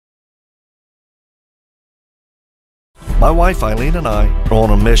My wife Eileen and I are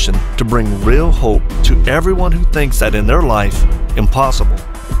on a mission to bring real hope to everyone who thinks that in their life, impossible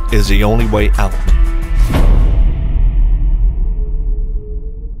is the only way out.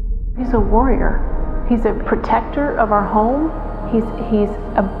 He's a warrior. He's a protector of our home. He's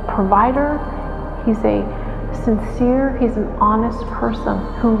a provider. He's a sincere, he's an honest person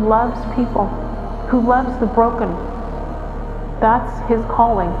who loves people, who loves the broken. That's his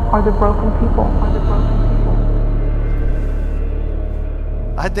calling, are the broken people, are the broken people.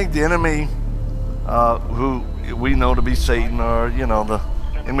 I think the enemy, who we know to be Satan, or the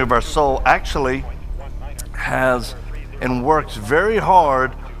enemy of our soul, actually has and works very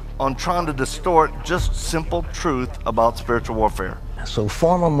hard on trying to distort just simple truth about spiritual warfare. So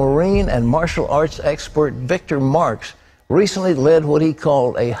former Marine and martial arts expert Victor Marx recently led what he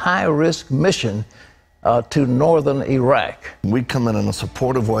called a high-risk mission to northern Iraq. We come in a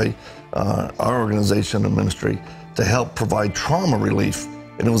supportive way, our organization and ministry, to help provide trauma relief.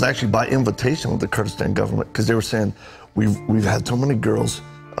 And it was actually by invitation of the Kurdistan government, because they were saying, we've had so many girls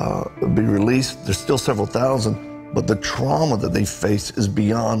be released. There's still several thousand, but the trauma that they face is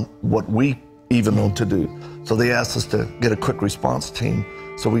beyond what we even know to do. So they asked us to get a quick response team.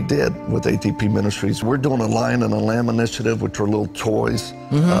 So we did with ATP Ministries. We're doing a Lion and a Lamb initiative, which are little toys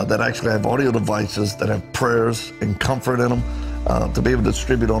that actually have audio devices that have prayers and comfort in them to be able to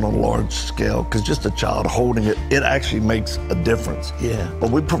distribute on a large scale, because just a child holding it, it actually makes a difference. Yeah.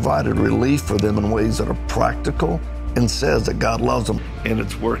 But we provided relief for them in ways that are practical and says that God loves them. And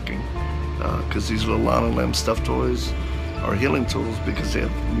it's working, because these little Lion and Lamb stuffed toys are healing tools because they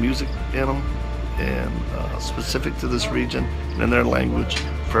have music in them, and specific to this region, and in their language,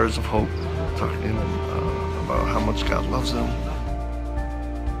 prayers of hope, talking to them about how much God loves them.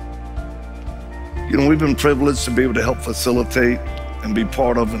 We've been privileged to be able to help facilitate and be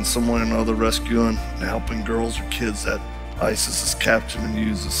part of, in some way or another, rescuing and helping girls or kids that ISIS has captured and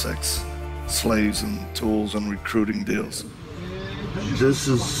used as sex slaves and tools and recruiting deals. This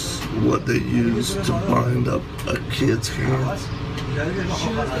is what they use to bind up a kid's hands.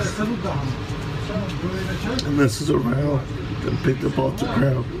 And this is a round that picked up off the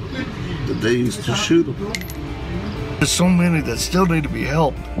ground that they used to shoot them. There's so many that still need to be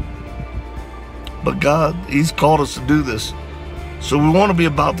helped. But God, He's called us to do this. So we want to be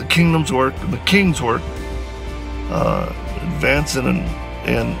about the kingdom's work and the king's work, advancing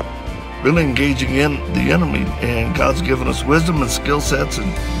and really engaging in the enemy. And God's given us wisdom and skill sets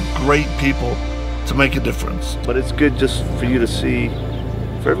and great people to make a difference. But it's good just for you to see,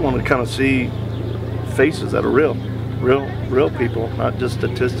 for everyone to kind of see faces that are real people, not just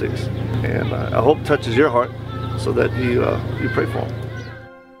statistics. And I hope it touches your heart so that you pray for them.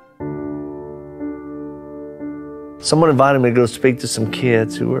 Someone invited me to go speak to some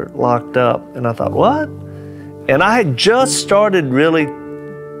kids who were locked up, and I thought, what? And I had just started really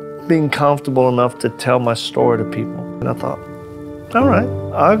being comfortable enough to tell my story to people. And I thought, all right,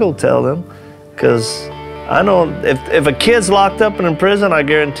 I'll go tell them, because I know if a kid's locked up and in prison, I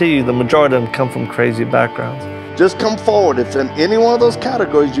guarantee you the majority of them come from crazy backgrounds. Just come forward. If in any one of those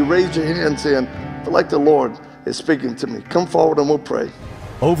categories you raise your hand saying, I feel like the Lord is speaking to me, come forward and we'll pray.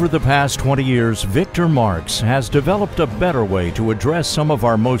 Over the past 20 years, Victor Marx has developed a better way to address some of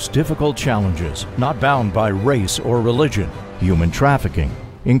our most difficult challenges, not bound by race or religion: human trafficking,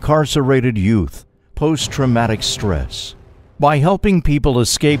 incarcerated youth, post-traumatic stress. By helping people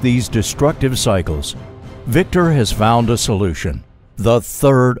escape these destructive cycles, Victor has found a solution: the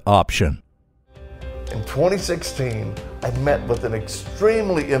third option. In 2016, I met with an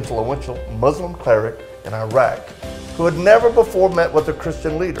extremely influential Muslim cleric in Iraq who had never before met with a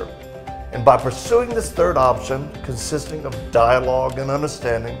Christian leader. And by pursuing this third option, consisting of dialogue and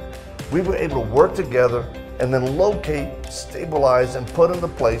understanding, we were able to work together and then locate, stabilize, and put into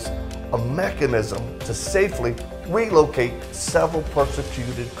place a mechanism to safely relocate several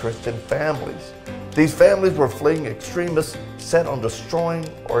persecuted Christian families. These families were fleeing extremists set on destroying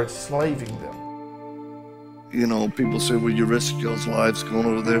or enslaving them. People say, well, you risk y'all's lives going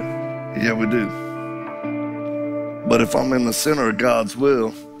over there. Yeah, we do. But if I'm in the center of God's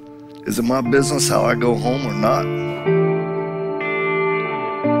will, is it my business how I go home or not?